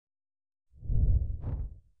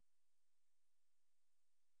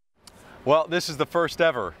Well, this is the first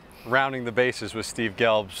ever Rounding the Bases with Steve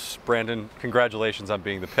Gelbs. Brandon, congratulations on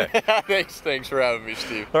being the pick. Thanks for having me,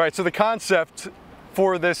 Steve. All right, so the concept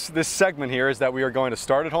for this segment here is that we are going to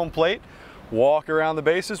start at home plate, walk around the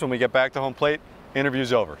bases. When we get back to home plate,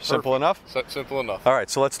 interview's over. Simple enough? Simple enough. All right,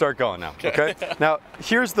 so let's start going now, okay? Now,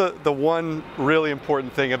 here's the one really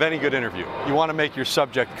important thing of any good interview. You want to make your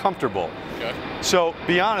subject comfortable. Okay. So,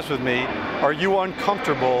 be honest with me, are you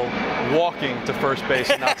uncomfortable walking to first base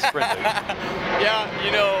and not sprinting? Yeah,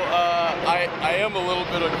 you know, I am a little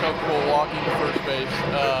bit uncomfortable walking to first base.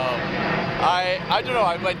 I don't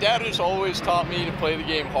know, my dad just always taught me to play the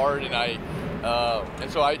game hard,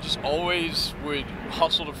 and so I just always would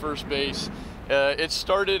hustle to first base. It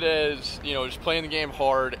started as, you know, just playing the game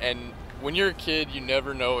hard, and when you're a kid, you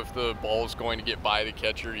never know if the ball is going to get by the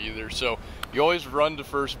catcher either. So you always run to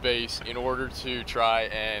first base in order to try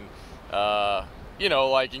and, you know,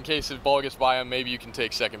 like in case the ball gets by him, maybe you can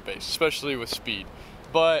take second base, especially with speed.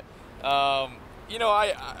 But, you know,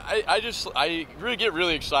 I really get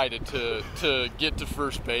really excited to get to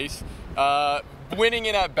first base. Winning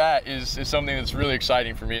an at bat is something that's really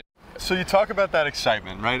exciting for me. So you talk about that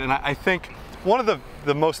excitement, right? And I think one of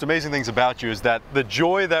the most amazing things about you is that the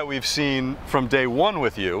joy that we've seen from day one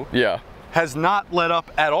with you has not let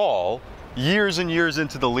up at all years and years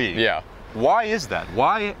into the league. Yeah. Why is that?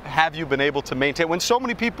 Why have you been able to maintain, when so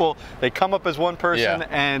many people, they come up as one person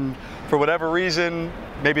and for whatever reason,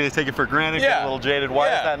 maybe they take it for granted, get a little jaded. Why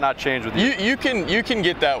has that not changed with you? You can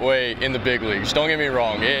get that way in the big leagues. Don't get me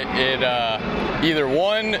wrong. Either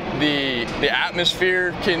one, the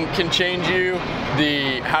atmosphere can change you,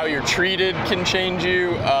 how you're treated can change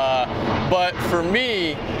you. But for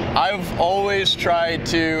me, I've always tried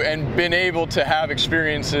to and been able to have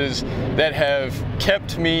experiences that have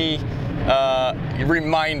kept me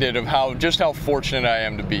reminded of just how fortunate I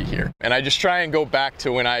am to be here. And I just try and go back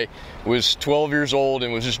to when I was 12 years old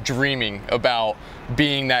and was just dreaming about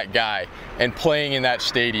being that guy and playing in that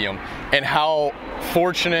stadium, and how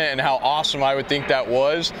fortunate and how awesome I would think that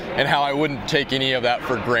was, and how I wouldn't take any of that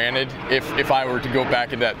for granted if I were to go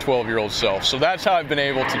back into that 12-year-old self. So that's how I've been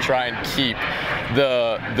able to try and keep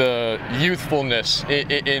the youthfulness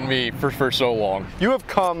in me for so long. You have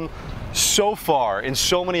come so far in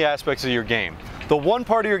so many aspects of your game. The one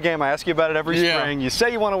part of your game, I ask you about it every spring, you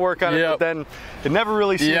say you want to work on it, but then it never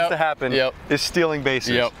really seems to happen, is stealing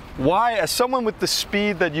bases. Why, as someone with the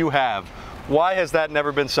speed that you have, why has that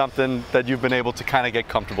never been something that you've been able to kind of get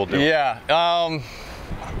comfortable doing?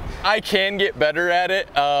 I can get better at it,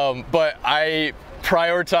 but I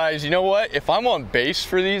prioritize, you know what, if I'm on base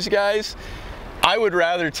for these guys, I would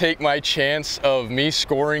rather take my chance of me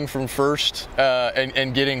scoring from first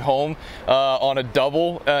and getting home on a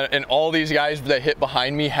double, and all these guys that hit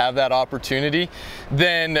behind me have that opportunity,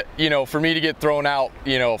 than, you know, for me to get thrown out,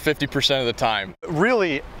 you know, 50% of the time.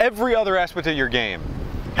 Really, every other aspect of your game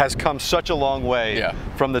has come such a long way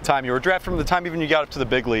from the time you were drafted, from the time even you got up to the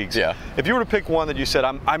big leagues. If you were to pick one that you said,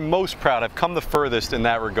 I'm most proud, I've come the furthest in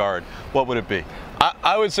that regard, what would it be?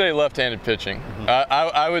 I would say left-handed pitching.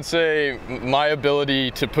 I would say my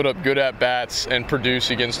ability to put up good at-bats and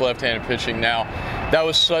produce against left-handed pitching now, that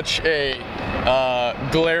was such a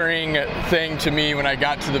glaring thing to me when I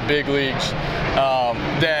got to the big leagues,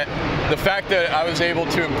 that the fact that I was able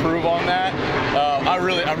to improve on that, I'm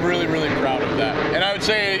really proud of that. And I would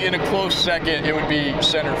say in a close second, it would be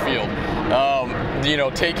center field. You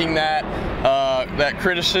know, taking that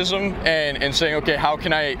criticism and saying, okay, how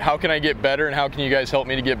can I get better, and how can you guys help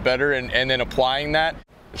me to get better, and then applying that.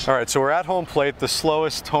 All right, so we're at home plate, the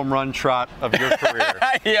slowest home run trot of your career.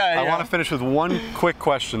 I want to finish with one quick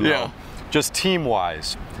question though, just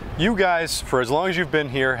team-wise. You guys, for as long as you've been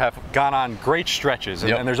here, have gone on great stretches,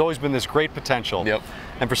 and there's always been this great potential.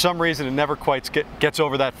 And for some reason, it never quite gets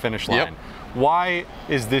over that finish line. Why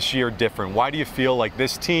is this year different? Why do you feel like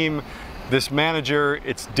this team, this manager,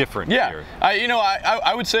 it's different here? You know,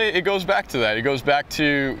 I would say it goes back to that. It goes back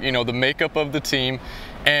to, you know, the makeup of the team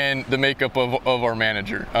and the makeup of our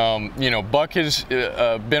manager. You know, Buck has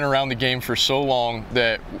been around the game for so long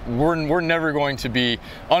that we're never going to be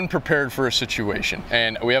unprepared for a situation.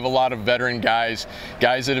 And we have a lot of veteran guys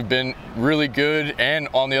that have been really good, and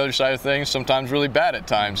on the other side of things, sometimes really bad at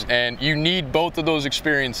times. And you need both of those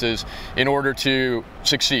experiences in order to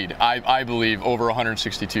succeed, I believe, over a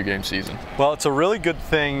 162-game season. Well, it's a really good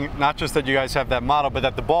thing, not just that you guys have that motto, but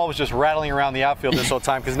that the ball was just rattling around the outfield this whole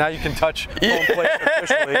time, because now you can touch home plate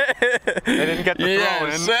officially. They didn't get the throw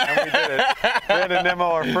in, and we did it. Brandon Nimmo,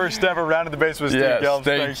 our first ever Rounding the Base with Steve Gelbs.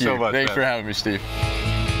 Thank you so much. Thanks for having me, Steve.